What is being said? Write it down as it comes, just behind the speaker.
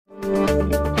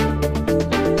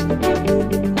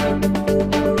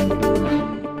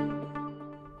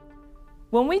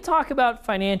when we talk about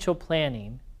financial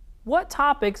planning, what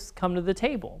topics come to the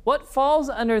table? What falls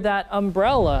under that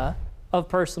umbrella of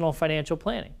personal financial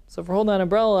planning? So if we're holding that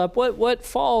umbrella up, what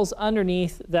falls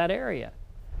underneath that area?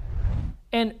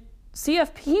 And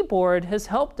CFP Board has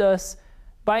helped us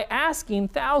by asking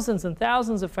thousands and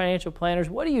thousands of financial planners,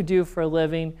 what do you do for a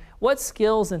living? What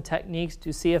skills and techniques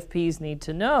do CFPs need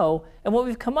to know? And what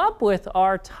we've come up with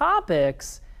are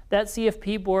topics that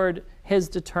CFP Board has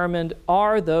determined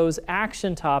are those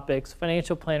action topics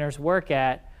financial planners work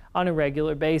at on a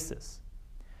regular basis.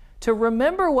 To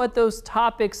remember what those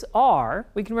topics are,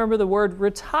 we can remember the word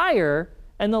retire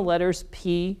and the letters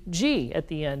PG at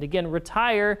the end. Again,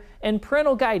 retire and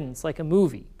parental guidance, like a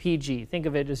movie, PG. Think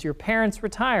of it as your parents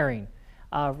retiring,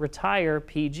 retire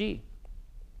PG.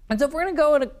 And so if we're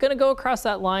going to go across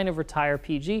that line of retire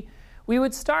PG, we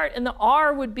would start, and the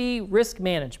R would be risk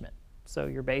management. So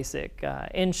your basic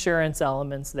insurance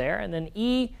elements there. And then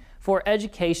E for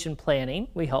education planning.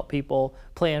 We help people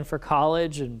plan for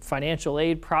college and financial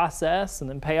aid process and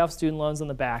then pay off student loans on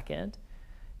the back end.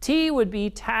 T would be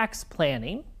tax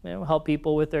planning, help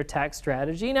people with their tax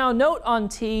strategy. Now, note on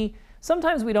T,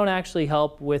 sometimes we don't actually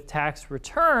help with tax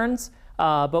returns,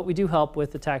 but we do help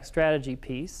with the tax strategy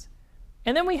piece.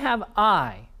 And then we have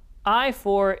I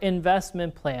for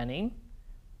investment planning.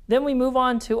 Then we move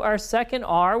on to our second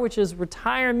R, which is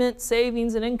retirement,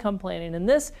 savings, and income planning. And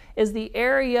this is the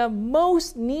area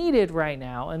most needed right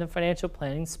now in the financial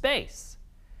planning space.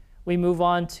 We move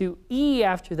on to E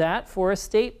after that for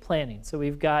estate planning. So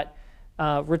we've got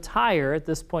retire at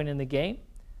this point in the game.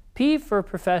 P for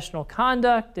professional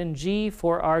conduct, and G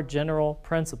for our general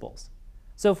principles.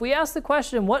 So if we ask the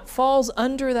question, what falls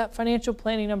under that financial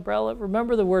planning umbrella?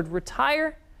 Remember the word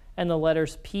retire and the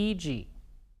letters PG.